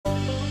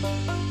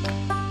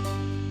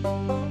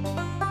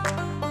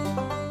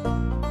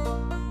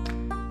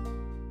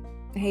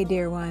Hey,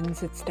 dear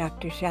ones, it's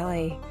Dr.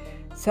 Shelley.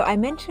 So, I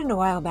mentioned a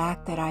while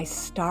back that I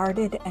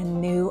started a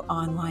new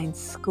online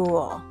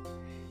school.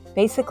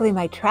 Basically,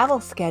 my travel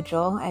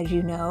schedule, as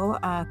you know,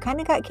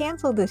 kind of got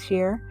canceled this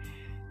year.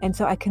 And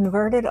so I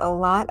converted a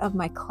lot of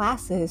my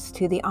classes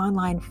to the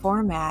online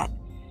format.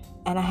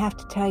 And I have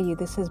to tell you,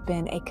 this has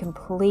been a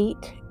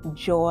complete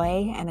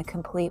joy and a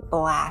complete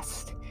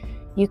blast.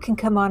 You can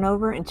come on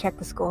over and check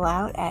the school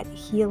out at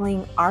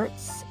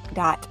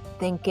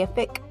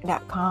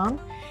healingarts.thinkific.com.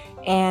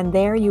 And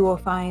there you will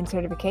find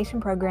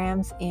certification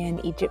programs in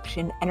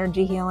Egyptian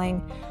energy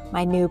healing,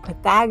 my new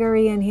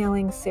Pythagorean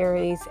healing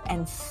series,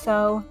 and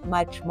so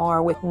much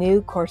more, with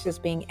new courses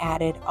being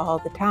added all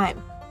the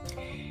time.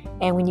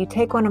 And when you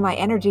take one of my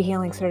energy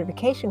healing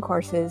certification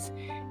courses,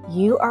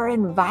 you are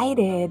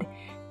invited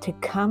to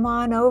come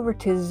on over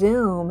to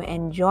Zoom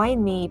and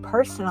join me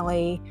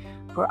personally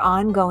for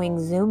ongoing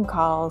Zoom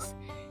calls.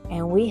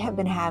 And we have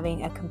been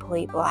having a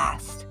complete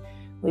blast.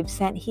 We've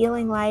sent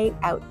healing light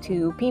out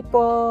to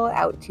people,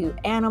 out to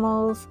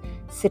animals,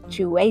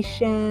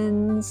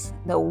 situations,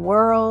 the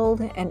world,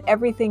 and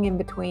everything in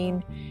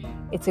between.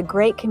 It's a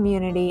great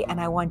community,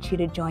 and I want you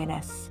to join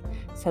us.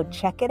 So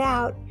check it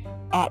out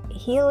at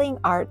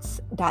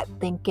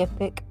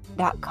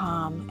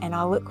healingarts.thinkific.com, and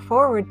I'll look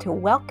forward to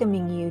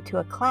welcoming you to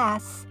a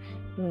class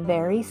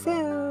very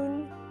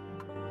soon.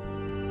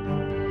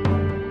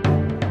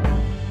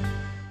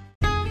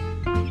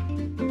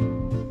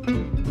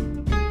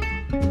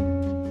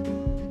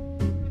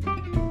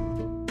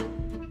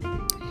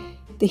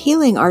 The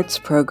Healing Arts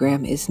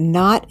program is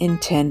not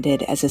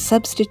intended as a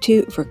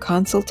substitute for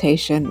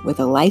consultation with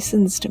a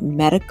licensed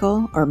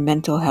medical or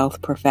mental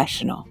health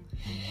professional.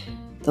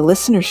 The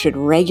listener should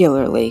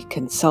regularly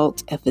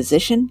consult a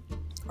physician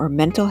or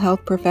mental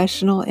health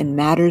professional in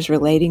matters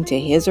relating to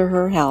his or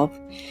her health,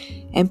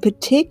 and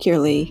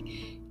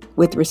particularly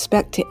with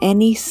respect to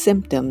any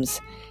symptoms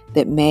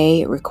that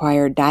may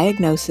require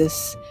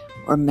diagnosis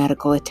or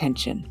medical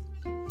attention.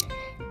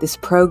 This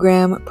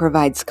program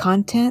provides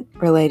content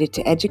related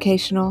to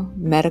educational,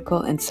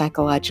 medical, and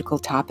psychological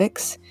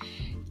topics.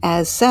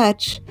 As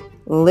such,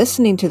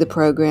 listening to the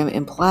program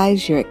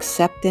implies your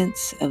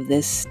acceptance of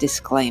this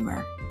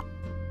disclaimer.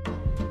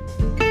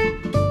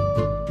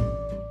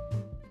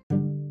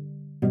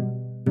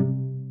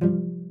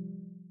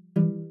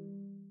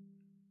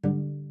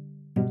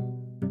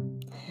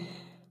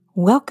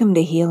 Welcome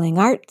to Healing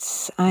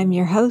Arts. I'm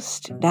your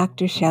host,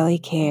 Dr. Shelley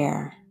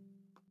Kerr.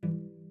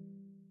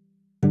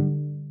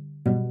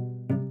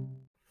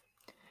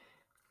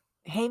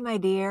 Hey, my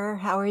dear,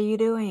 how are you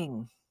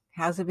doing?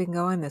 How's it been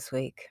going this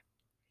week?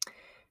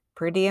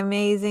 Pretty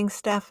amazing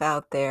stuff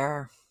out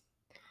there.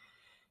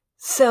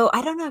 So,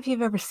 I don't know if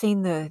you've ever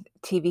seen the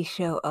TV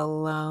show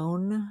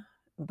Alone,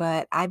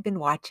 but I've been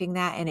watching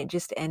that, and it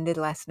just ended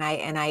last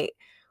night, and I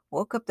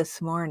woke up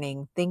this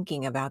morning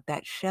thinking about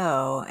that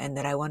show and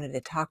that I wanted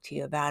to talk to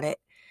you about it.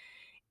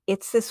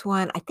 It's this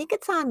one, I think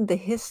it's on the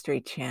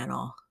History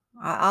Channel.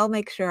 I'll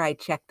make sure I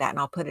check that, and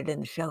I'll put it in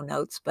the show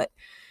notes, but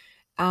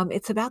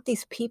it's about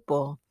these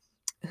people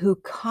who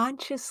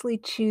consciously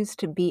choose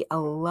to be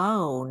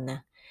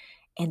alone,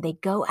 and they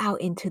go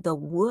out into the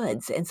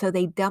woods. And so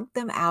they dump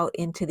them out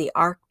into the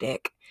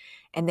Arctic,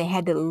 and they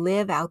had to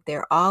live out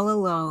there all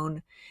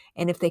alone.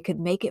 And if they could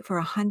make it for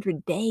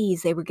 100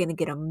 days, they were going to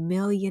get $1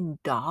 million.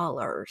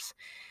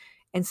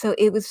 And so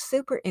it was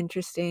super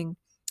interesting.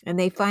 And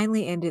they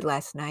finally ended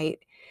last night.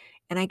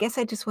 And I guess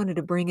I just wanted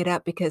to bring it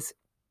up because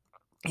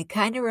it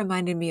kind of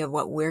reminded me of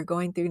what we're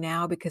going through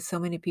now, because so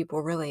many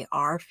people really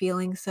are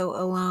feeling so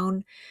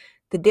alone.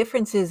 The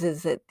difference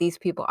is that these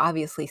people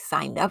obviously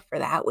signed up for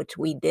that, which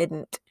we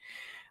didn't.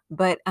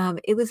 But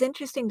it was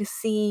interesting to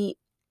see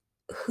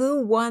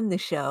who won the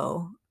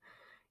show.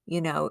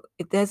 You know,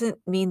 it doesn't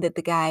mean that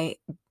the guy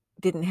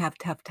didn't have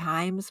tough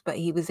times, but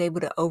he was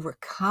able to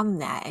overcome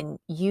that and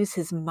use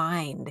his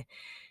mind.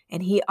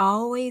 And he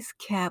always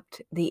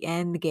kept the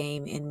end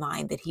game in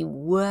mind, that he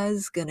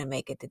was going to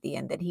make it to the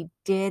end, that he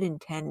did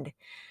intend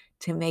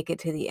to make it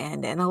to the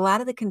end. And a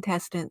lot of the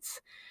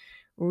contestants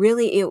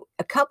really,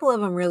 a couple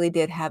of them really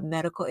did have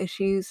medical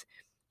issues.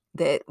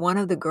 That one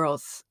of the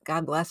girls,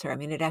 God bless her, I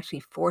mean, it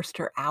actually forced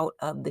her out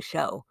of the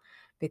show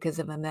because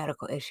of a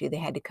medical issue. They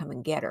had to come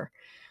and get her.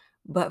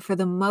 But for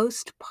the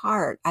most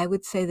part, I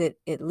would say that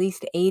at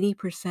least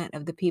 80%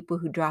 of the people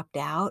who dropped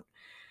out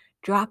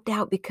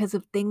because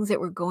of things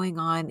that were going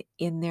on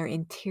in their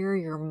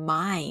interior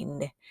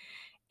mind.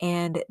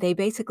 And they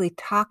basically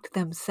talked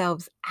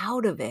themselves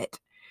out of it.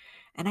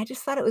 And I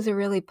just thought it was a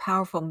really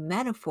powerful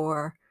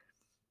metaphor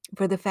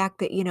for the fact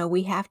that, you know,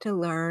 we have to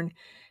learn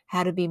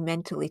how to be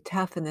mentally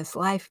tough in this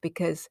life,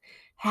 because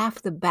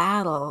half the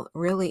battle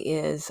really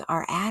is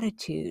our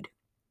attitude.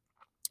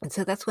 And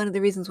so that's one of the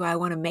reasons why I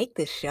want to make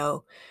this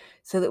show,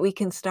 so that we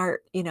can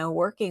start, you know,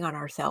 working on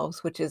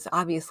ourselves, which is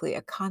obviously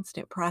a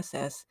constant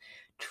process,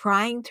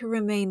 trying to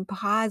remain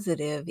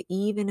positive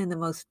even in the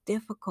most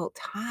difficult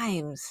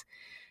times,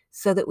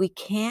 so that we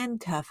can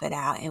tough it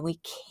out and we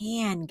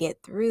can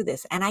get through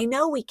this. And I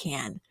know we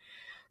can,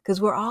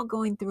 because we're all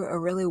going through a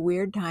really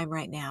weird time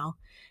right now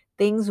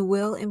things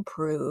will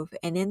improve.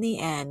 And in the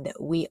end,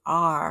 we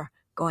are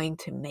going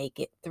to make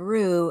it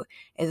through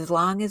as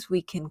long as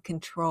we can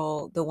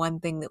control the one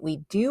thing that we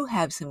do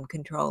have some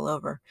control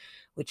over,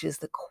 which is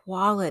the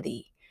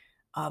quality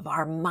of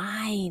our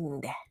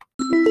mind.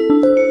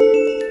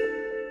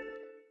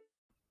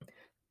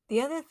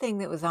 The other thing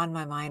that was on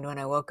my mind when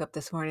I woke up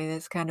this morning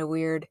that's kind of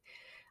weird,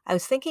 I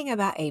was thinking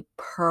about a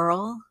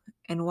pearl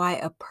and why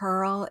a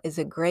pearl is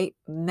a great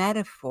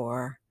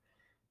metaphor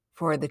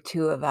for the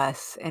two of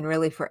us and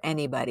really for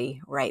anybody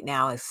right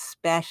now,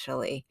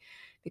 especially.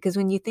 Because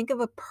when you think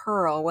of a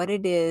pearl, what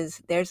it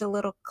is, there's a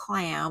little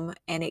clam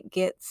and it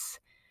gets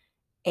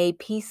a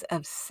piece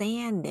of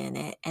sand in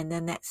it, and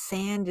then that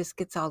sand just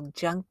gets all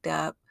junked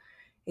up.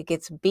 It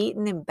gets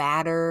beaten and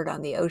battered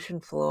on the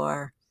ocean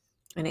floor,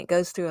 and it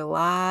goes through a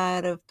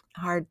lot of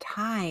hard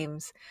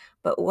times.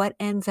 But what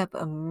ends up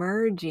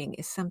emerging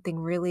is something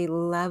really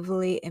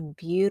lovely and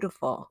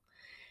beautiful.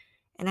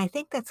 And I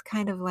think that's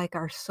kind of like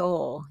our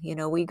soul.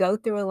 We go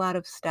through a lot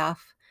of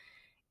stuff,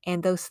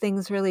 and those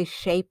things really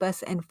shape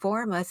us and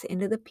form us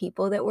into the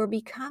people that we're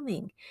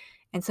becoming.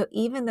 And so,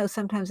 even though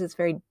sometimes it's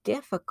very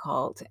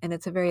difficult and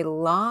it's a very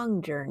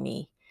long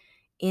journey,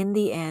 in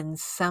the end,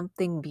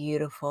 something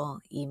beautiful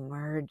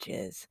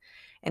emerges.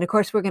 And of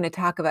course, we're going to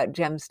talk about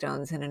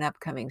gemstones in an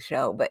upcoming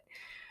show, but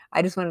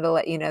I just wanted to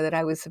let you know that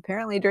I was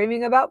apparently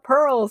dreaming about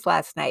pearls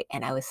last night,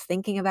 and I was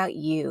thinking about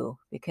you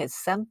because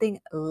something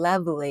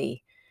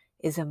lovely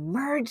is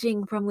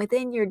emerging from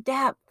within your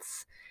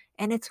depths.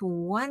 And it's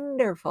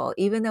wonderful,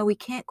 even though we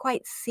can't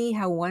quite see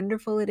how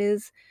wonderful it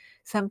is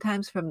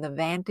sometimes from the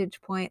vantage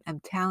point.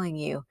 I'm telling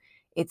you,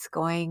 it's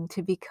going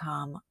to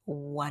become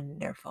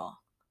wonderful.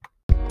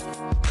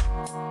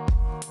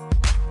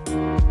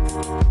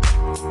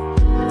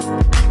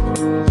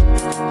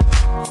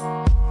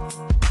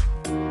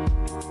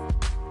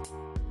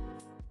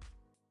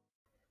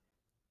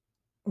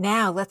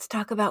 Now, let's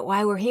talk about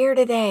why we're here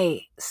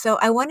today. So,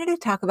 I wanted to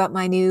talk about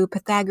my new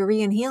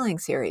Pythagorean healing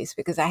series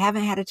because I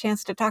haven't had a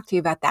chance to talk to you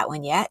about that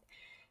one yet.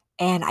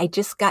 And I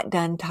just got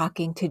done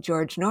talking to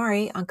George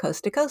Norrie on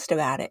Coast to Coast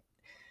about it.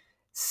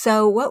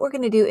 So, what we're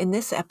going to do in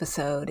this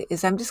episode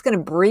is I'm just going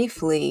to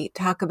briefly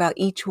talk about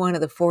each one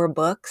of the 4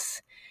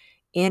 books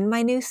in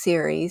my new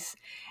series.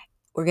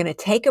 We're going to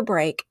take a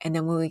break, and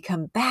then when we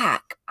come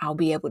back, I'll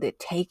be able to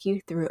take you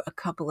through a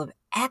couple of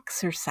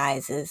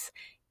exercises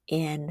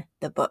in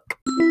the book.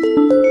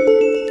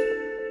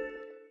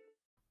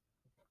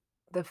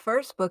 The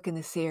first book in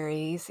the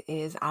series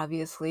is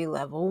obviously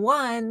Level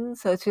 1,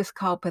 so it's just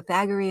called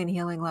Pythagorean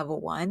Healing Level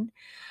 1.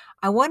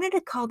 I wanted to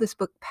call this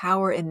book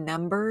Power in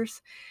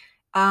Numbers.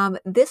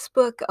 This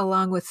book,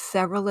 along with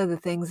several of the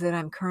things that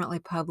I'm currently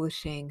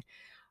publishing,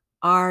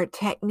 are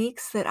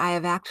techniques that I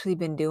have actually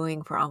been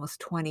doing for almost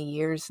 20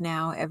 years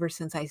now, ever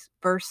since I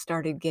first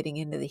started getting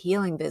into the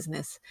healing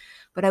business.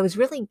 But I was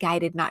really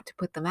guided not to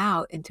put them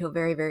out until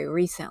very, very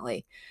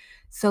recently.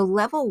 So,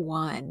 level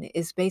 1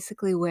 is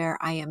basically where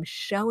I am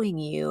showing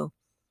you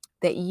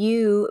that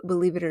you,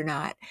 believe it or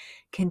not,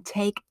 can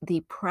take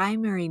the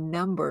primary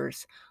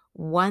numbers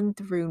 1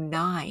 through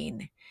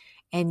 9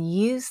 and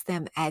use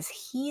them as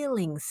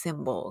healing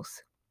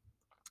symbols.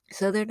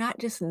 So they're not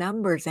just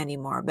numbers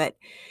anymore, but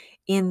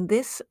in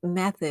this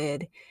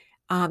method,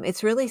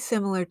 it's really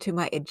similar to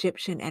my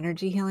Egyptian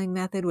energy healing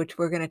method, which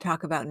we're going to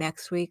talk about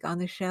next week on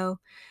the show,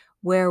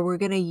 where we're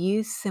going to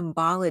use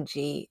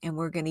symbology and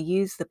we're going to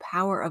use the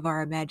power of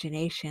our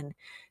imagination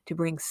to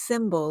bring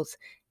symbols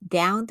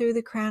down through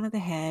the crown of the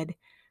head,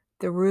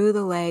 through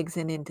the legs,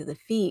 and into the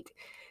feet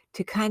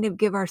to kind of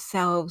give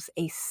ourselves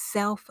a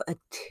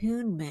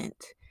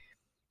self-attunement.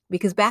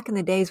 Because back in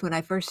the days when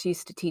I first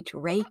used to teach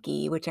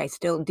Reiki, which I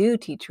still do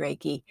teach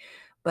Reiki,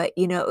 but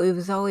it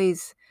was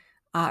always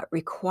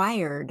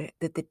required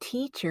that the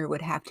teacher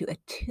would have to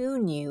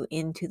attune you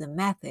into the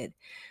method.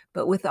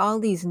 But with all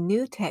these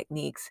new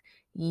techniques,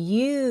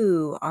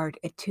 you are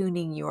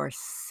attuning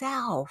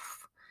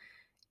yourself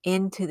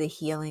into the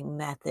healing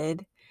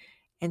method.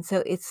 And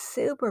so it's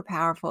super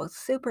powerful, it's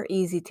super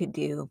easy to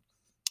do.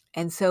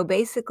 And so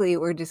basically,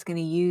 we're just going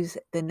to use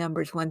the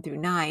numbers 1 through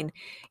 9.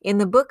 In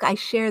the book, I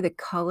share the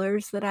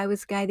colors that I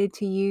was guided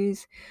to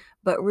use,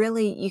 but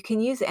really, you can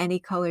use any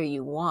color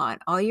you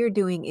want. All you're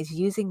doing is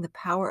using the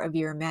power of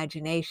your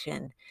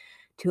imagination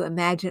to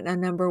imagine a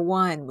number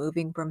 1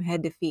 moving from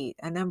head to feet,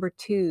 a number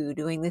 2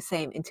 doing the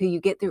same until you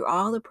get through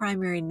all the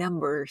primary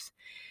numbers.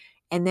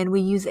 And then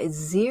we use a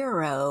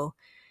 0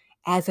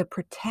 as a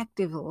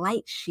protective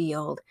light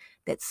shield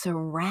that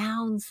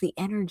surrounds the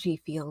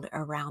energy field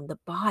around the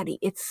body.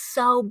 It's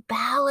so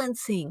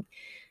balancing.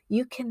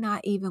 You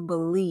cannot even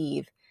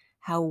believe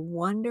how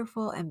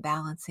wonderful and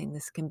balancing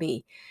this can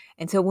be.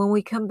 And so when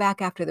we come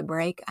back after the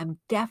break, I'm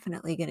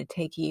definitely going to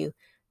take you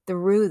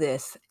through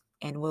this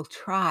and we'll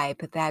try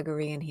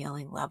Pythagorean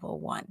Healing Level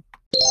 1.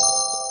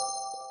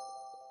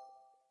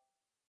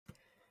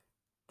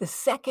 The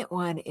second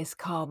one is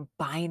called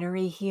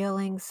Binary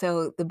Healing.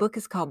 So the book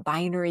is called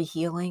Binary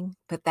Healing,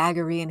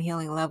 Pythagorean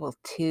Healing Level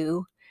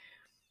 2.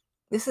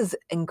 This is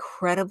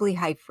incredibly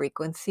high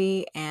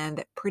frequency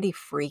and pretty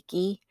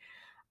freaky.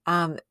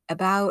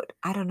 About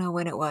I don't know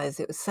when it was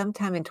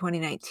sometime in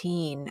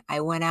 2019, I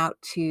went out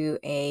to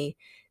a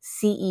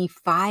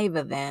CE5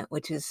 event,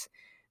 which is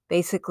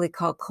basically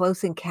called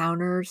Close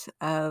Encounters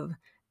of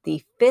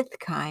the Fifth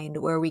Kind,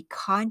 where we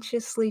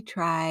consciously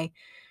try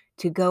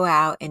to go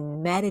out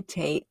and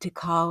meditate to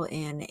call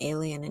in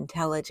alien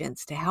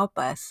intelligence to help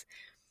us.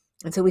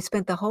 And so we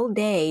spent the whole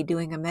day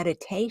doing a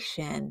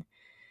meditation,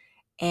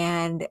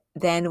 and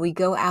then we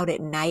go out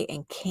at night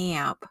and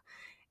camp.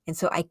 And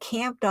so I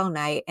camped all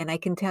night, and I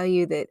can tell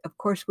you that, of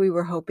course, we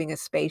were hoping a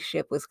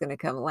spaceship was gonna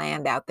come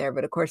land out there,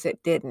 but of course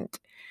it didn't.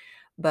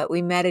 But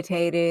we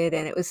meditated,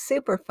 and it was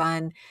super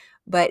fun.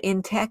 But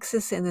in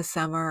Texas in the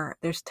summer,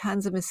 there's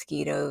tons of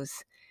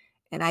mosquitoes,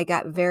 and I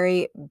got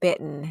very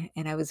bitten,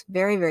 and I was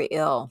very, very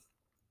ill.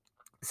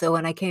 So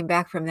when I came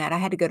back from that, I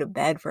had to go to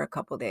bed for a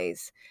couple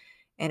days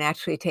and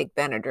actually take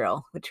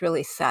Benadryl, which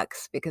really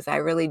sucks because I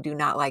really do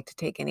not like to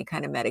take any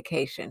kind of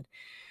medication.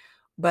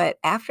 But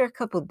after a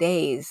couple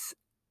days,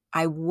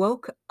 I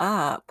woke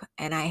up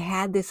and I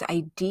had this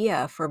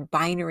idea for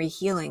binary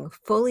healing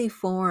fully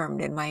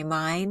formed in my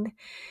mind.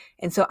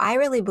 And so I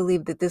really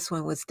believe that this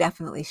one was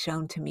definitely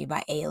shown to me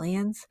by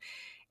aliens.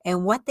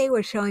 And what they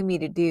were showing me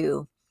to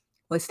do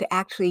was to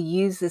actually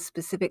use this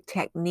specific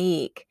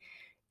technique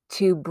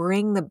to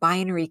bring the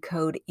binary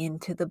code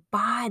into the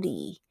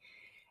body.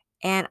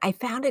 And I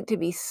found it to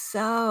be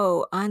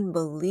so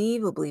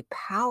unbelievably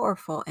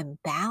powerful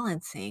and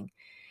balancing.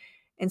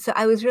 And so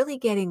I was really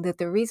getting that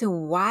the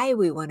reason why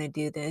we want to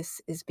do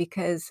this is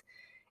because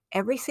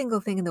every single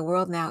thing in the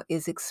world now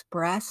is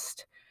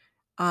expressed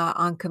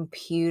on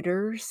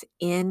computers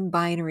in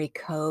binary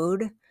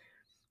code.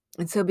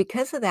 And so,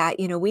 because of that,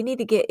 we need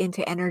to get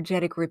into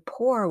energetic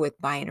rapport with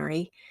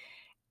binary.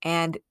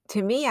 And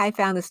to me, I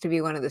found this to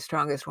be one of the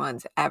strongest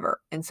ones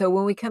ever. And so,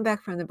 when we come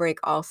back from the break,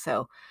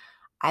 also,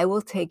 I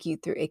will take you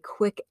through a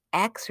quick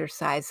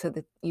exercise so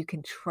that you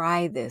can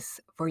try this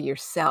for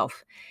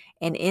yourself.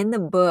 And in the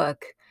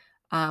book,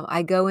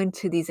 I go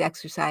into these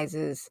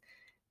exercises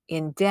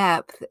in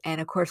depth.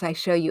 And of course, I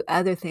show you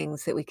other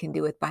things that we can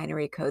do with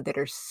binary code that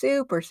are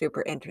super,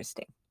 super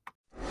interesting.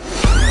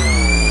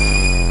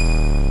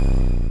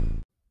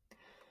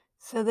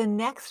 So the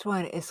next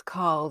one is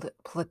called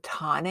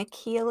Platonic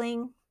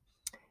Healing.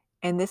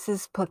 And this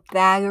is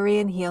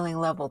Pythagorean Healing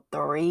Level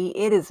 3.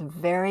 It is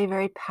very,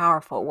 very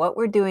powerful. What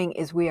we're doing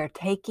is we are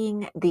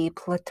taking the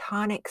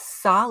Platonic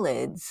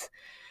solids,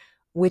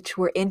 which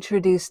were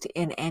introduced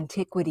in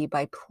antiquity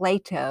by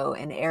Plato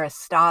and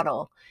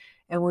Aristotle,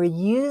 and we're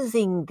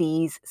using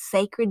these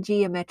sacred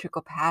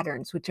geometrical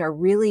patterns, which are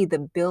really the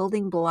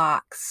building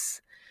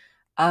blocks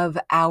of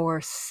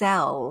our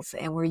cells,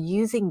 and we're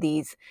using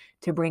these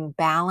to bring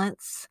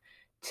balance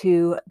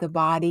to the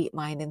body,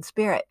 mind, and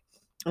spirit.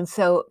 And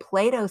so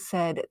Plato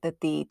said that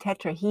the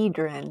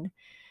tetrahedron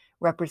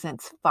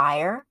represents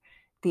fire,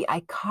 the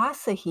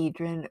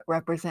icosahedron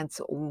represents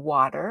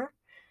water,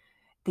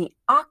 the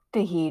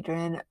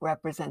octahedron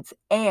represents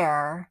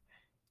air,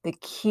 the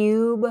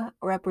cube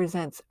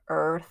represents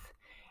earth,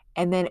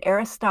 and then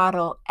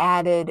Aristotle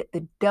added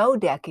the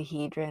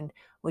dodecahedron,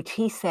 which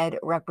he said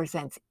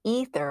represents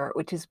ether,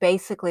 which is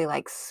basically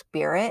like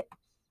spirit.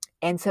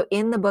 And so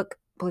in the book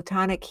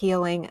Platonic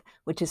Healing,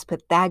 which is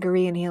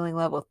Pythagorean Healing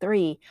Level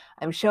 3,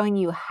 I'm showing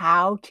you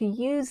how to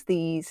use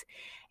these.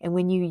 And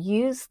when you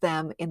use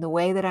them in the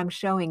way that I'm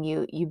showing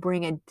you, you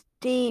bring a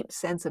deep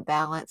sense of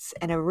balance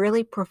and a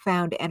really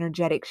profound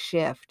energetic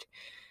shift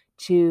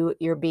to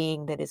your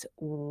being that is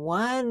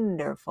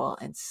wonderful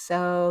and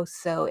so,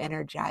 so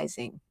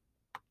energizing.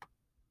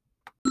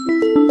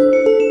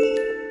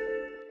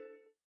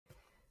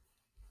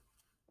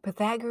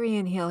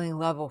 Pythagorean Healing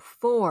Level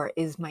 4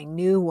 is my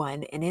new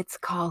one, and it's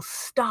called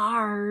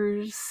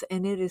Stars,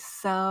 and it is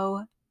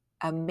so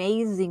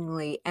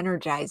amazingly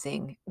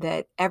energizing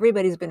that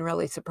everybody's been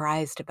really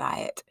surprised by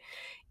it.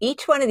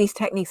 Each one of these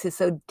techniques is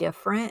so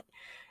different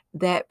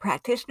that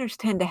practitioners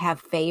tend to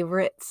have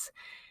favorites,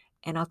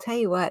 and I'll tell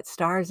you what,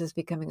 Stars is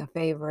becoming a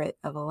favorite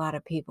of a lot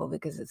of people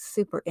because it's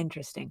super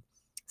interesting.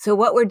 So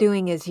what we're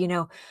doing is,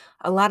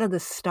 a lot of the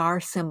star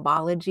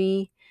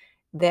symbology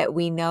that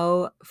we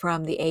know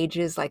from the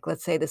ages, like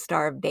let's say the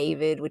Star of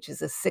David, which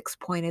is a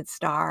six-pointed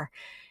star,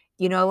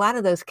 a lot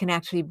of those can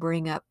actually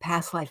bring up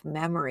past life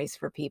memories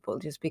for people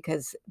just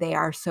because they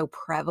are so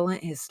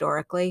prevalent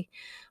historically.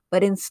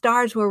 But in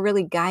stars, we're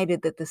really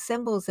guided that the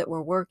symbols that we're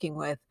working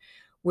with,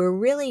 we're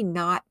really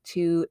not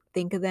to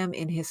think of them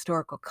in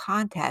historical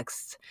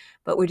contexts,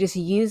 but we're just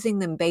using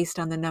them based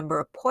on the number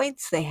of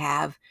points they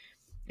have.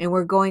 And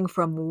we're going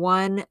from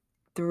 1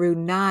 through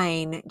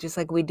 9, just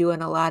like we do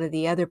in a lot of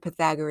the other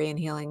Pythagorean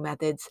healing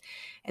methods.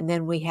 And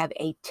then we have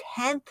a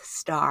 10th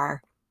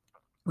star,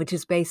 which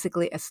is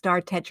basically a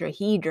star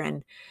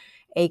tetrahedron,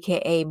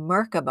 aka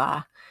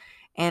Merkaba.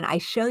 And I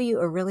show you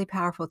a really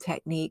powerful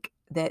technique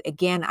that,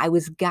 again, I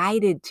was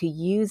guided to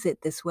use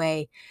it this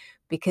way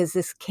because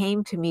this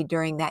came to me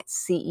during that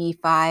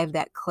CE5,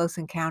 that Close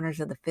Encounters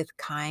of the Fifth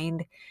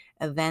Kind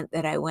event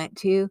that I went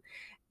to,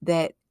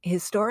 that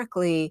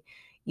historically,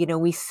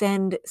 We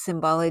send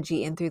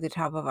symbology in through the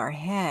top of our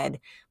head,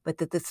 but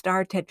that the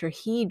star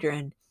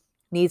tetrahedron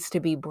needs to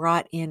be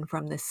brought in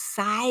from the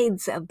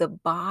sides of the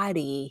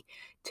body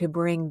to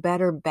bring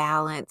better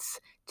balance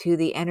to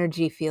the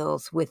energy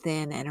fields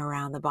within and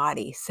around the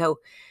body. So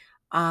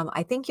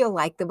I think you'll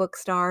like the book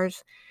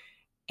Stars,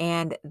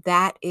 and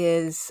that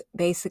is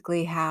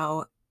basically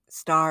how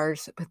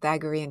Stars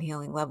Pythagorean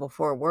Healing Level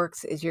 4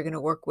 works. Is you're going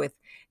to work with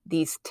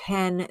these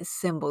 10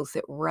 symbols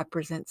that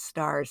represent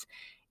stars,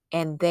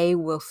 and they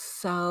will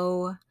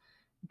so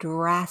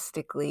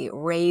drastically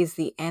raise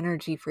the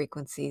energy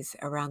frequencies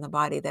around the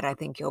body that I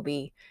think you'll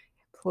be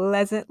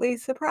pleasantly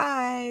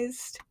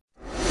surprised.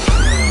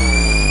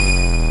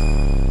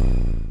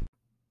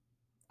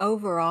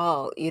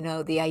 Overall,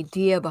 the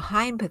idea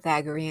behind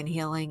Pythagorean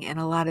healing and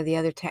a lot of the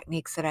other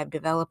techniques that I've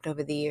developed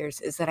over the years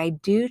is that I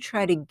do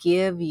try to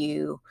give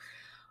you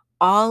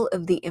all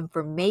of the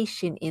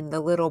information in the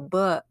little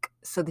book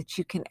so that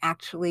you can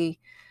actually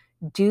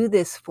do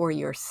this for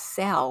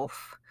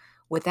yourself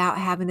without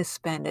having to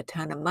spend a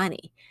ton of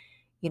money.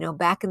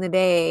 Back in the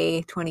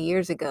day, 20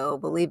 years ago,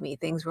 believe me,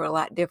 things were a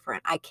lot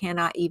different. I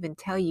cannot even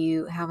tell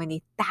you how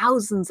many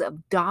thousands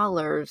of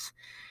dollars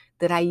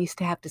that I used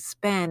to have to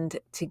spend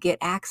to get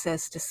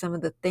access to some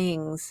of the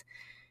things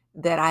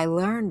that I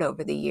learned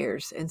over the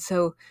years. And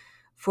so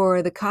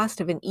for the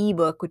cost of an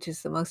ebook, which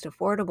is the most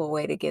affordable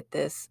way to get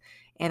this,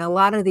 and a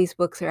lot of these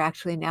books are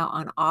actually now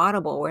on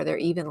Audible, where they're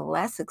even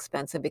less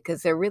expensive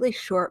because they're really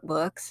short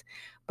books,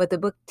 but the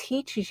book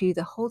teaches you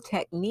the whole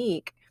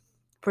technique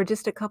for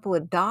just a couple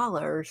of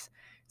dollars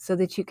so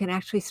that you can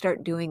actually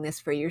start doing this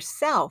for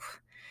yourself.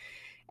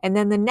 And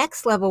then the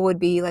next level would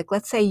be like,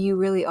 let's say you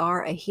really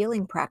are a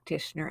healing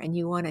practitioner and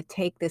you want to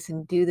take this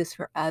and do this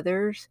for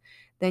others,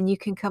 then you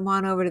can come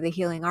on over to the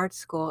Healing Arts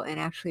School and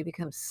actually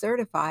become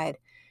certified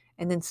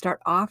and then start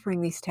offering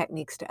these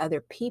techniques to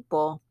other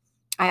people.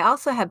 I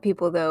also have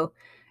people, though,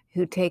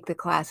 who take the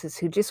classes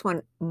who just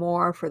want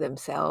more for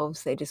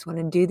themselves. They just want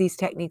to do these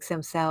techniques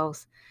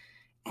themselves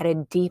at a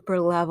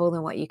deeper level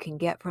than what you can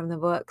get from the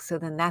book. So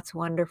then that's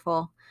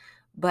wonderful.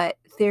 But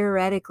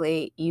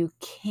theoretically, you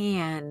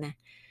can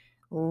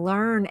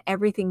learn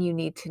everything you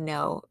need to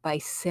know by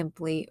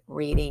simply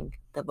reading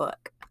the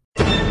book.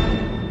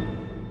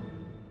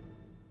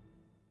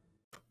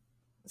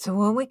 So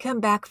when we come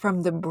back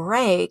from the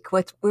break,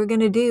 what we're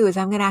going to do is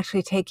I'm going to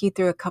actually take you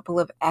through a couple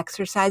of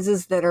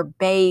exercises that are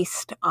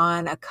based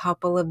on a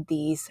couple of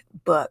these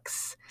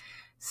books.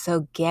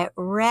 So get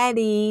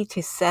ready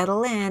to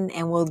settle in,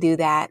 and we'll do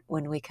that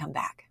when we come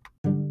back.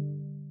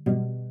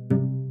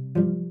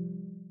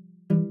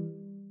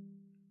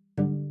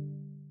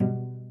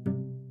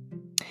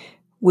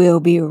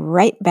 We'll be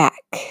right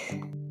back.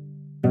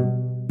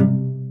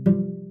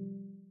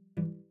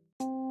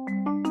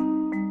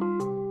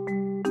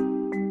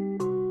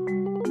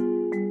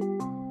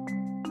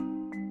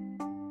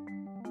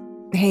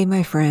 Hey,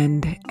 my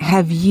friend,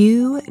 have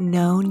you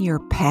known your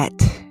pet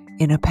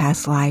in a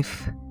past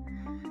life?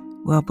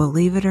 Well,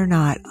 believe it or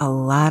not, a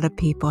lot of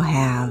people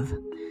have.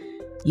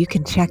 You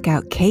can check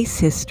out case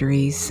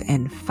histories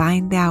and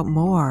find out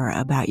more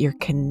about your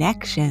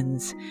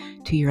connections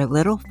to your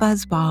little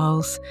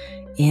fuzzballs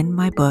in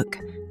my book,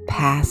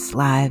 Past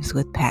Lives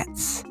with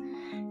Pets.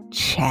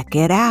 Check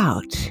it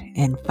out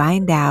and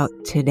find out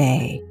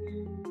today.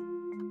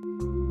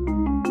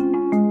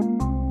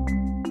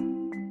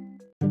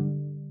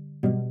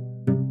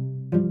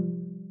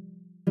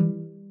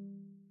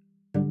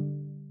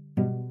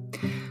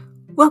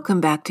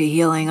 Welcome back to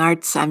Healing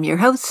Arts. I'm your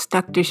host,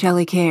 Dr.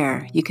 Shelley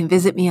Kerr. You can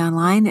visit me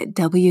online at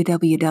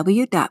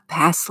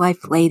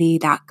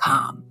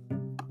www.pastlifelady.com.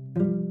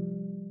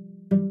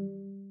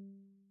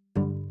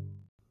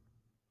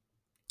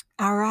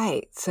 All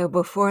right, so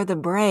before the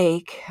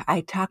break,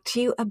 I talked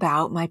to you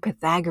about my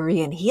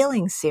Pythagorean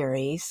healing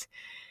series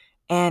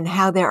and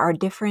how there are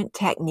different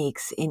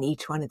techniques in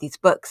each one of these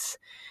books.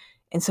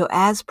 And so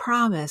as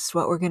promised,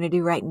 what we're going to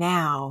do right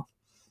now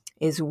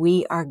is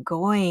we are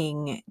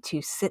going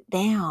to sit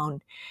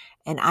down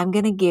and I'm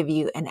going to give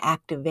you an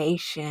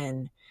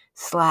activation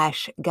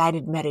 /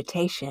 guided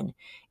meditation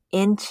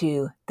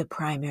into the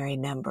primary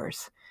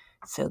numbers.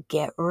 So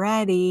get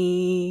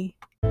ready.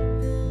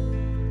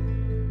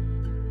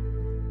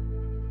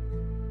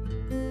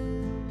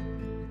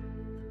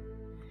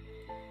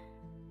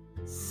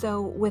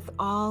 So with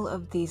all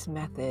of these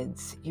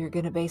methods, you're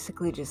going to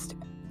basically just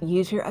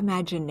use your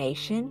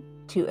imagination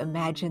to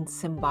imagine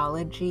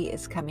symbology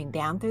is coming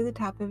down through the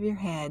top of your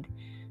head,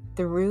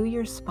 through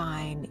your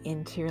spine,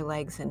 into your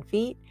legs and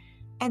feet,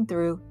 and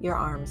through your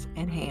arms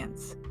and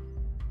hands.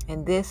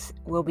 And this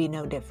will be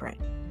no different.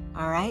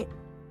 All right?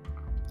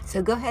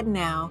 So go ahead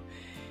now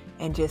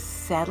and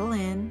just settle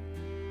in.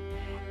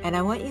 And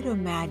I want you to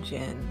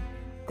imagine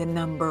the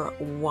number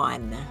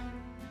 1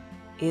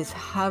 is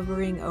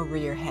hovering over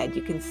your head.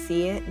 You can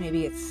see it.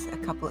 Maybe it's a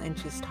couple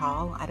inches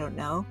tall. I don't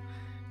know.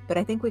 But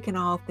I think we can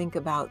all think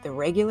about the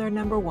regular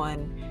number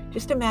 1.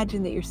 Just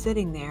imagine that you're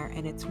sitting there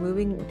and it's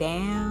moving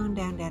down,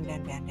 down, down,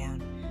 down, down,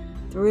 down,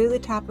 through the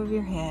top of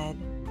your head,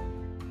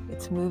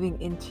 It's moving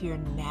into your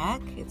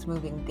neck. It's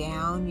moving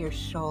down your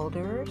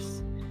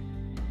shoulders,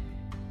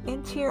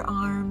 into your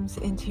arms,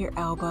 into your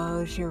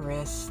elbows, your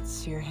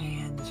wrists, your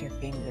hands, your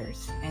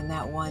fingers. And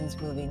that one's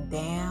moving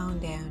down,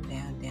 down,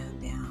 down,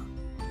 down, down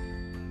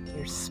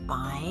your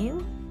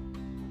spine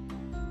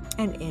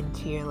and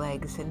into your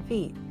legs and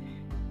feet.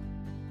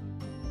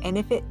 And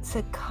if it's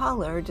a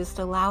color, just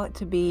allow it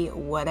to be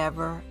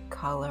whatever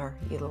color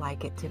you'd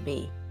like it to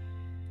be.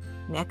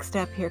 Next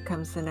up, here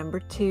comes the number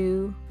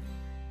 2,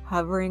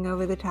 hovering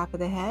over the top of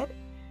the head.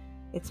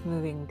 It's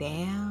moving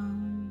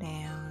down,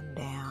 down,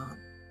 down,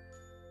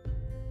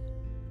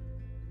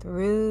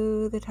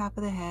 through the top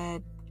of the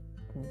head,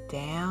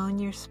 down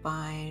your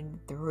spine,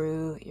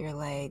 through your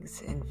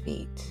legs and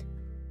feet.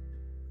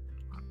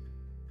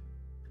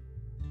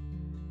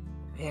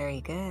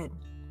 Very good.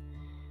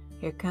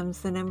 Here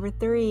comes the number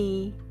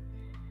 3.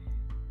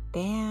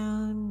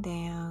 Down,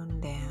 down,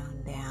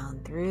 down,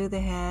 down, through the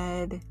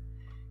head,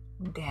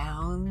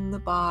 down the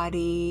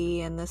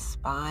body and the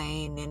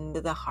spine,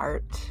 into the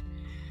heart,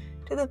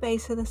 to the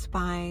base of the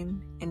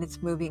spine, and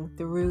it's moving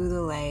through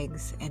the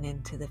legs and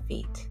into the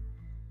feet.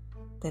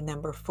 The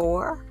number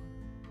 4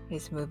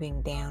 is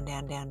moving down,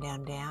 down, down,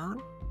 down,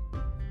 down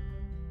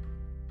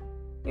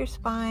your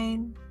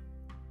spine,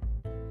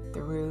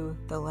 through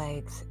the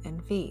legs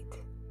and feet.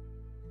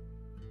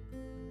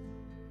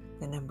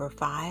 The number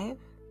 5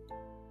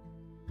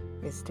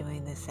 is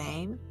doing the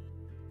same.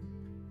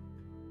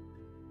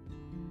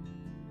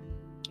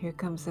 Here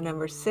comes the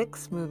number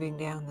 6, moving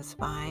down the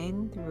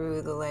spine,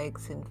 through the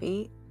legs and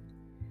feet.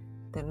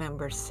 The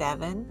number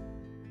 7.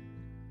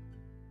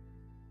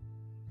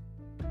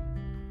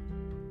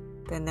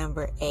 The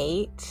number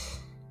 8.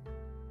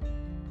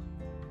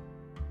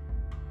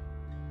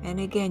 And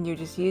again, you're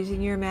just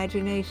using your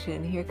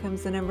imagination. Here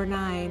comes the number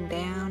 9,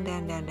 down,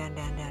 down, down, down,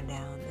 down, down,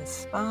 down the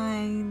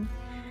spine,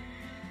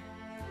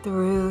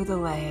 through the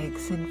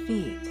legs and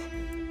feet.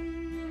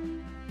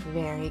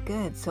 Very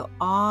good. So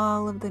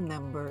all of the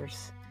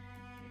numbers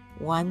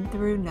 1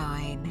 through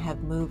 9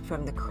 have moved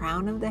from the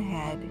crown of the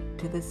head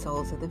to the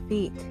soles of the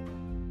feet.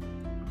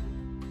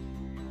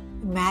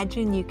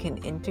 Imagine you can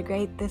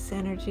integrate this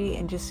energy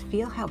and just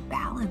feel how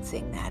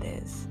balancing that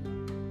is.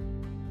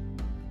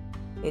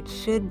 It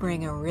should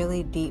bring a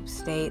really deep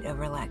state of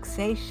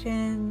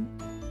relaxation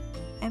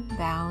and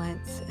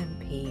balance and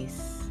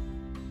peace.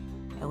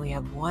 And we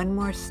have one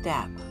more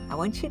step. I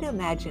want you to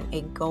imagine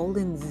a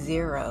golden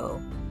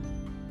 0,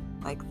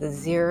 like the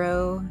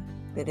 0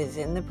 that is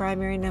in the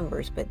primary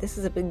numbers, but this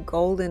is a big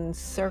golden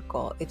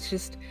circle. It's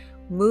just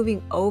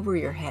moving over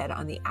your head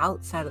on the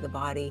outside of the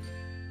body.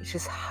 It's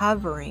just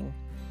hovering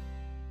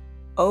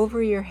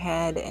over your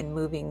head and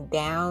moving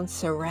down,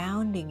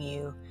 surrounding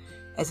you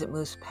as it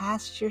moves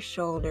past your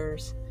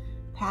shoulders,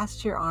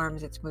 past your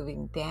arms. It's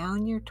moving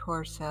down your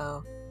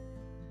torso,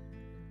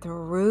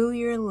 through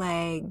your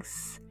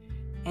legs,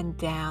 and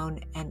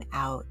down and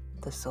out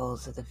the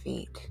soles of the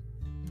feet.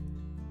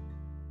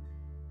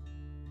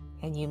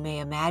 And you may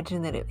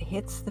imagine that it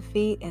hits the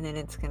feet and then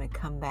it's going to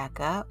come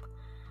back up.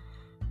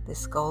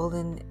 This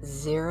golden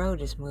 0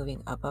 just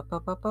moving up, up,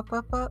 up, up, up,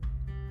 up, up.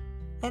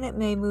 And it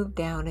may move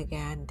down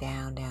again,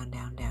 down, down,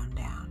 down, down,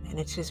 down. And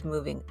it's just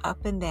moving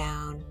up and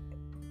down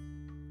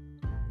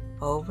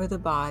over the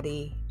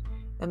body.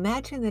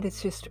 Imagine that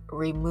it's just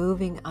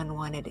removing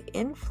unwanted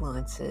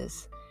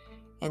influences.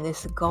 And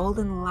this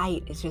golden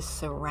light is just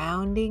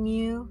surrounding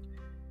you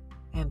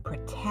and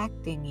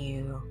protecting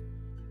you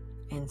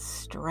and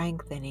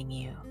strengthening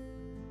you.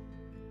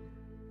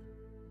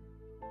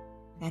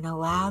 And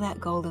allow that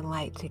golden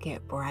light to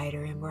get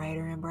brighter and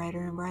brighter and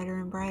brighter and brighter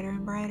and brighter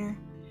and brighter.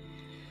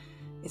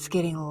 It's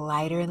getting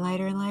lighter and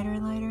lighter and lighter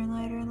and lighter and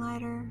lighter and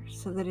lighter,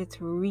 so that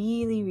it's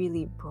really,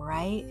 really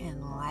bright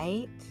and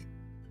light.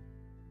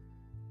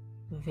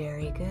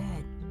 Very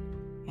good.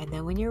 And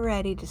then when you're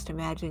ready, just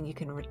imagine you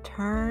can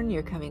return.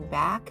 You're coming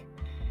back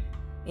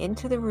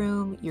into the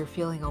room. You're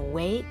feeling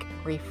awake,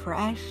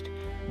 refreshed,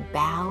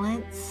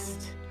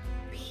 balanced,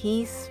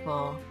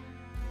 peaceful,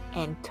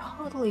 and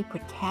totally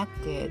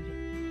protected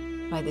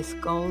by this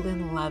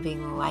golden,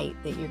 loving light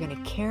that you're going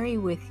to carry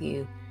with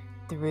you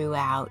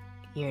throughout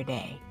your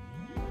day.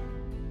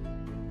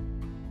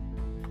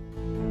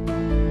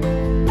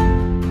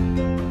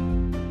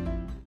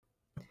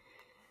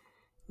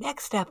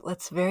 Next up,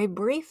 let's very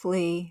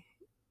briefly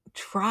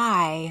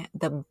try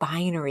the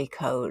binary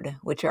code,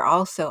 which are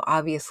also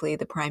obviously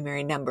the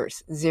primary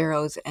numbers,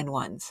 0s and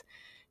 1s.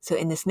 So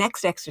in this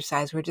next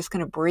exercise, we're just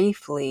going to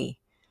briefly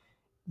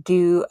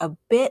do a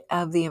bit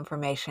of the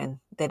information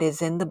that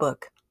is in the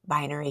book,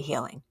 Binary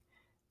Healing.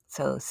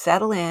 So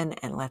settle in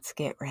and let's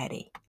get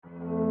ready.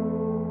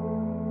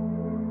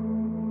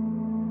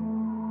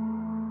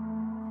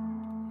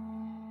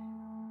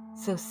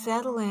 So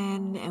settle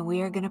in, and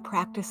we are going to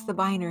practice the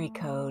binary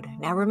code.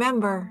 Now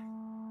remember,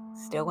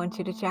 still want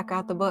you to check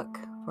out the book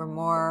for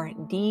more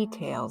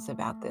details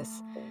about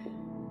this.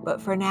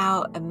 But for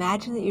now,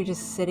 imagine that you're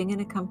just sitting in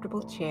a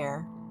comfortable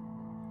chair.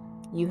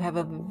 You have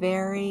a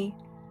very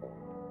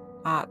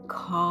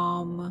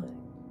calm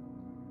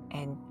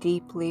and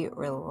deeply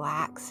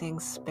relaxing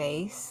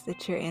space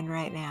that you're in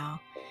right now.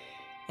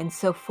 And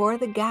so for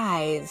the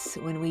guys,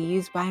 when we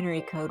use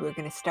binary code, we're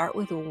going to start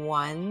with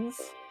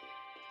ones.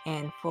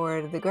 And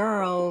for the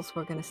girls,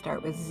 we're going to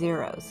start with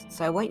zeros.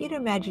 So I want you to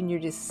imagine you're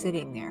just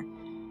sitting there.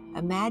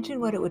 Imagine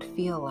what it would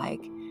feel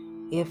like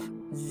if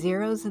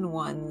zeros and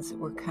ones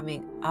were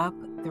coming up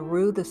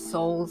through the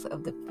soles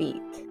of the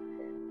feet.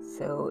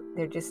 So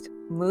they're just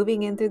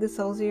moving in through the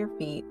soles of your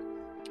feet.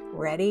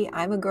 Ready?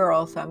 I'm a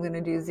girl, so I'm going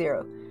to do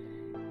 0.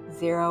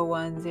 0,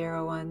 1,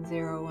 0, 1,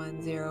 0,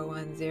 1, 0,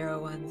 1,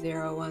 0, 1,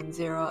 0, 1,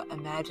 0.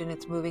 Imagine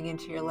it's moving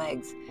into your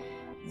legs.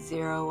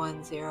 0,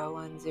 1, 0,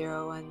 1,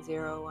 0, 1,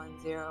 0,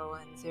 1, 0,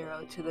 1,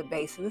 0 to the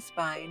base of the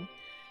spine.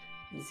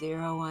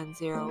 0, 1,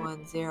 0,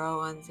 1, 0,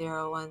 1,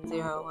 0, 1,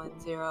 0, 1,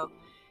 0.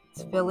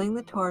 It's filling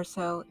the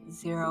torso.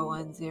 0,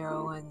 1,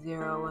 0, 1,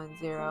 0, 1,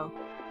 0.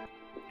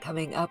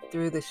 Coming up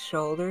through the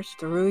shoulders,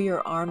 through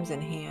your arms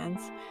and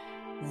hands.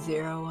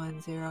 0,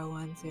 1, 0,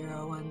 1,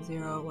 0, 1,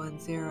 0, 1,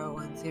 0,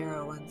 1,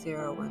 0, 1,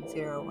 0, 1,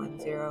 0, 1,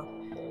 0.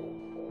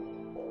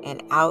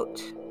 And out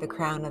the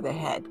crown of the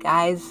head.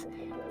 Guys,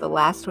 the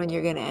last one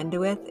you're going to end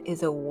with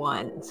is a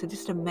 1. So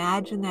just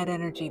imagine that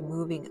energy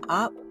moving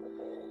up,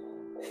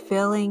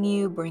 filling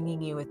you,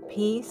 bringing you with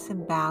peace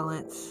and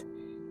balance.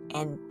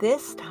 And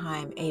this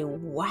time a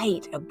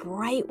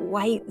bright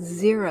white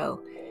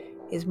 0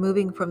 is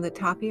moving from the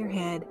top of your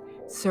head,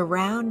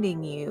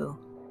 surrounding you,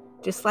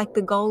 just like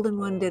the golden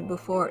one did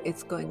before.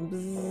 It's going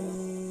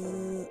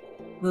bzzz,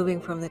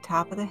 moving from the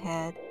top of the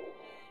head,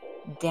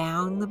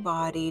 down the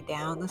body,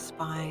 down the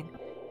spine,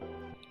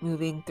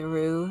 moving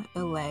through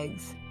the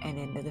legs and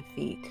into the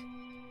feet.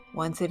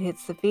 Once it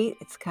hits the feet,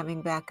 it's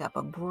coming back up.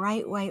 A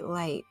bright white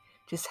light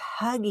just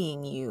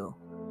hugging you,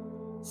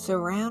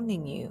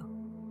 surrounding you.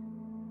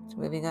 It's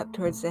moving up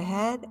towards the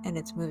head and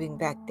it's moving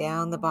back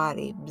down the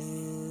body.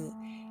 Bzzz.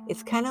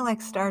 It's kind of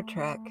like Star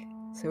Trek.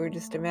 So we're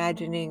just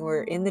imagining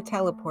we're in the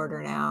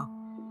teleporter now.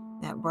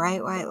 That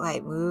bright white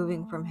light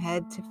moving from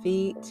head to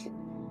feet,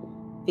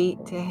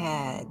 feet to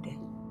head,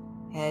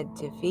 head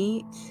to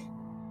feet,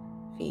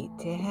 feet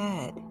to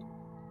head.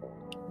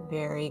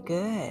 Very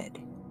good.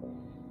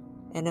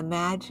 And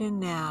imagine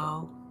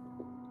now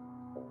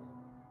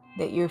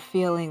that you're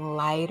feeling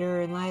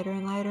lighter and lighter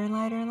and lighter and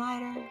lighter and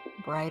lighter,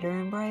 brighter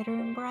and brighter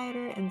and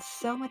brighter, and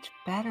so much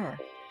better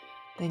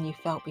than you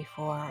felt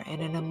before.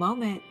 And in a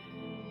moment,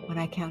 when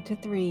I count to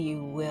 3,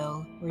 you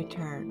will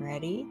return.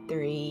 Ready?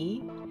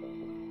 3,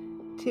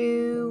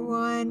 2,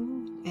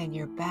 1, and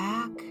you're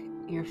back.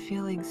 You're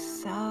feeling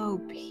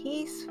so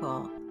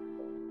peaceful.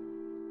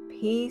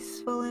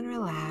 Peaceful and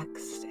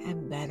relaxed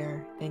and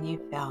better than you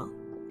felt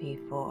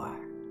before.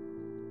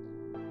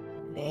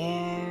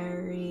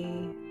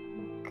 Very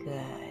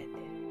good.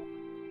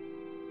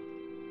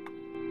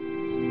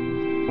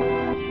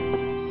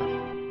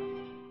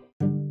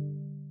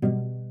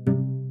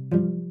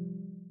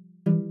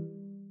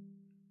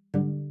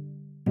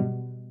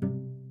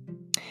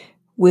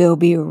 We'll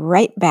be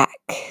right back.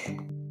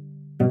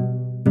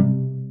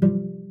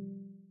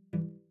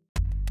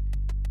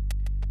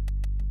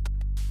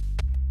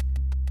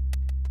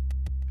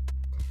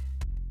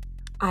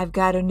 I've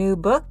got a new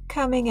book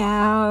coming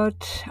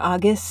out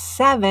August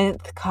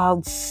 7th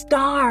called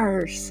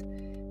Stars,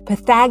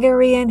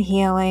 Pythagorean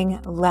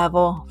Healing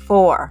Level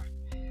 4.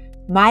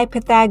 My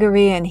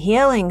Pythagorean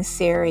Healing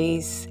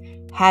series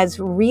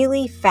has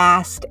really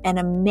fast and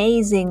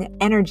amazing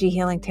energy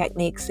healing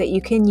techniques that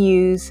you can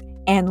use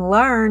and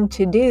learn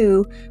to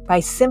do by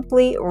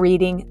simply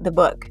reading the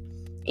book.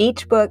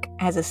 Each book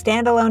has a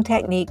standalone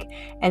technique,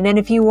 and then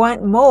if you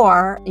want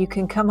more, you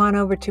can come on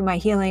over to my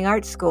Healing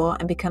Arts School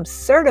and become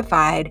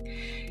certified.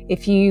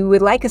 If you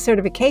would like a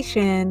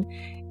certification,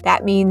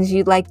 that means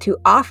you'd like to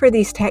offer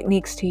these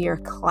techniques to your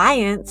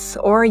clients,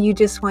 or you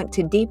just want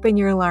to deepen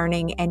your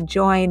learning and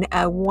join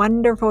a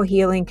wonderful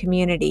healing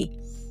community.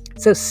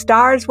 So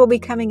Stars will be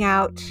coming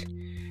out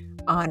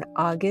on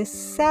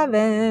August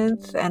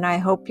 7th, and I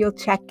hope you'll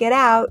check it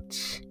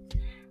out.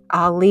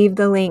 I'll leave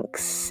the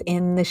links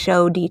in the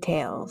show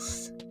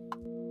details.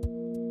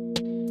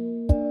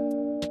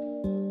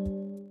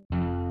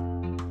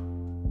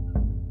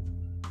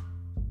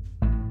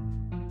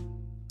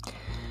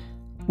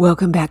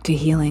 Welcome back to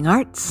Healing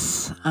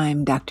Arts.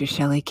 I'm Dr.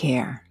 Shelley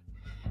Kerr.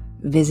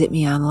 Visit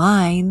me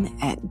online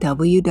at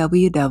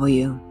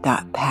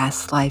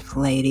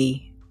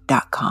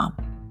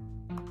www.pastlifelady.com.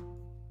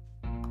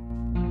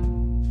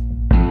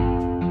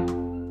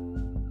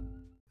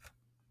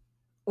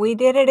 We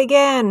did it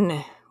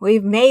again.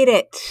 We've made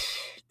it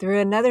through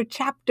another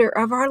chapter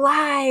of our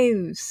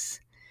lives.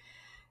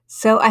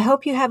 So I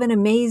hope you have an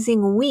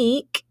amazing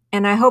week,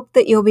 and I hope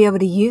that you'll be able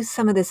to use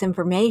some of this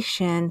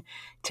information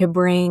to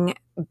bring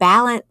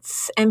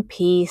balance and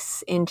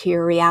peace into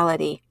your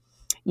reality.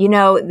 You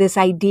know, this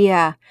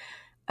idea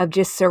of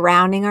just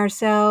surrounding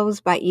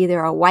ourselves by either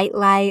a white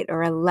light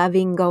or a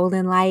loving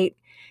golden light,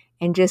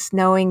 and just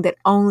knowing that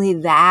only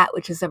that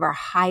which is of our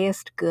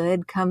highest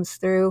good comes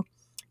through,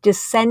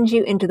 just sends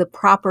you into the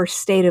proper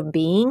state of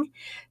being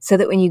so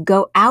that when you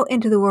go out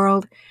into the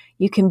world,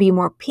 you can be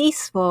more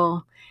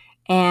peaceful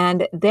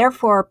and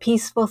therefore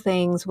peaceful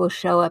things will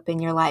show up in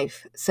your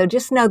life. So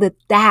just know that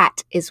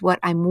that is what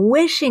I'm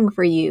wishing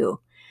for you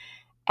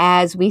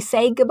as we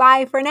say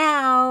goodbye for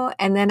now,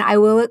 and then I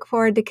will look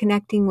forward to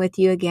connecting with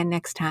you again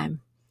next time.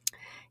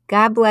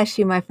 God bless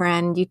you, my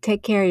friend. You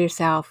take care of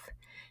yourself.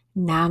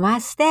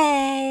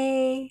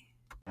 Namaste.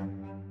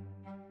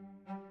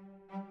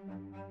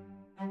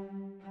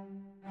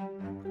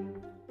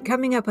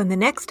 Coming up on the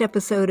next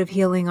episode of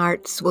Healing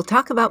Arts, we'll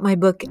talk about my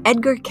book,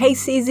 Edgar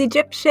Cayce's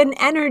Egyptian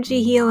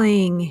Energy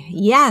Healing.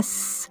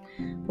 Yes,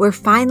 we're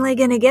finally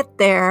going to get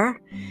there.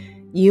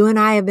 You and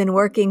I have been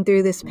working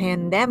through this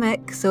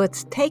pandemic, so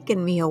it's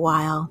taken me a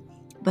while,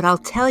 but I'll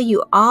tell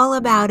you all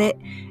about it,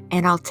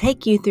 and I'll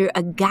take you through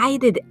a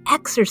guided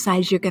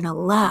exercise you're going to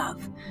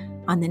love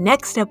on the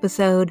next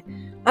episode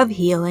of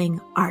Healing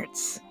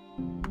Arts.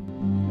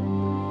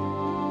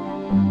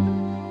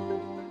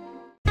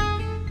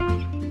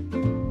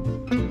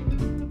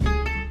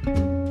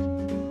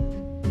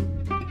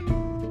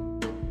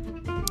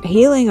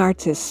 Healing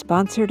Arts is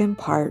sponsored in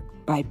part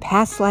by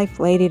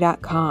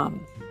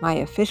PastLifeLady.com, my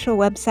official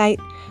website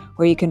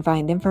where you can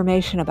find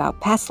information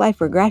about past life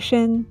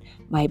regression,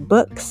 my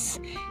books,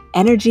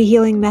 energy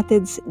healing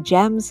methods,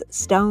 gems,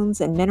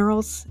 stones, and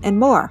minerals, and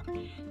more.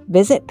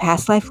 Visit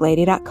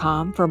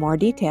PastLifeLady.com for more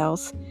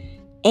details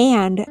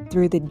and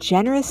through the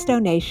generous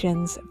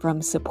donations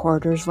from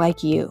supporters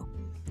like you.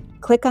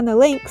 Click on the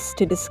links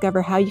to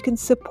discover how you can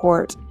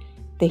support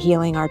the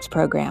Healing Arts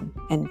program.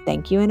 And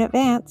thank you in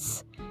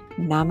advance.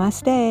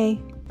 Namaste.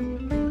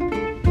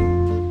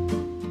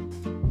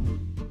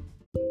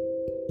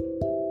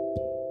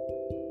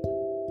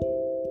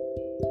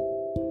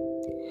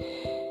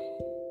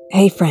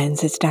 Hey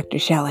friends, it's Dr.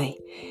 Shelley.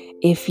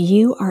 If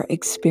you are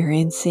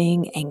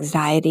experiencing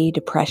anxiety,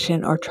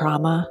 depression, or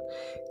trauma,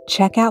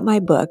 check out my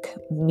book,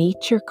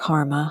 Meet Your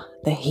Karma,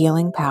 The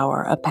Healing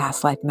Power of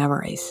Past Life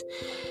Memories.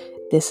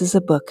 This is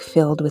a book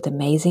filled with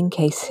amazing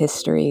case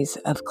histories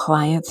of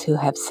clients who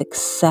have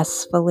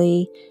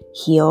successfully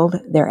healed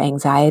their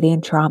anxiety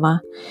and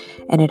trauma,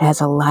 and it has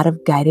a lot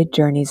of guided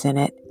journeys in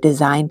it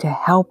designed to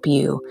help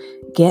you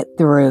get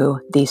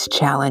through these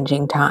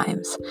challenging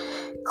times.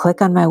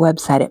 Click on my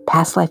website at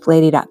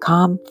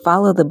PastLifeLady.com,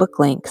 follow the book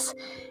links,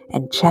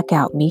 and check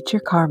out Meet Your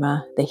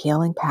Karma, The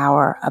Healing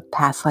Power of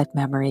Past Life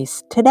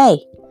Memories today.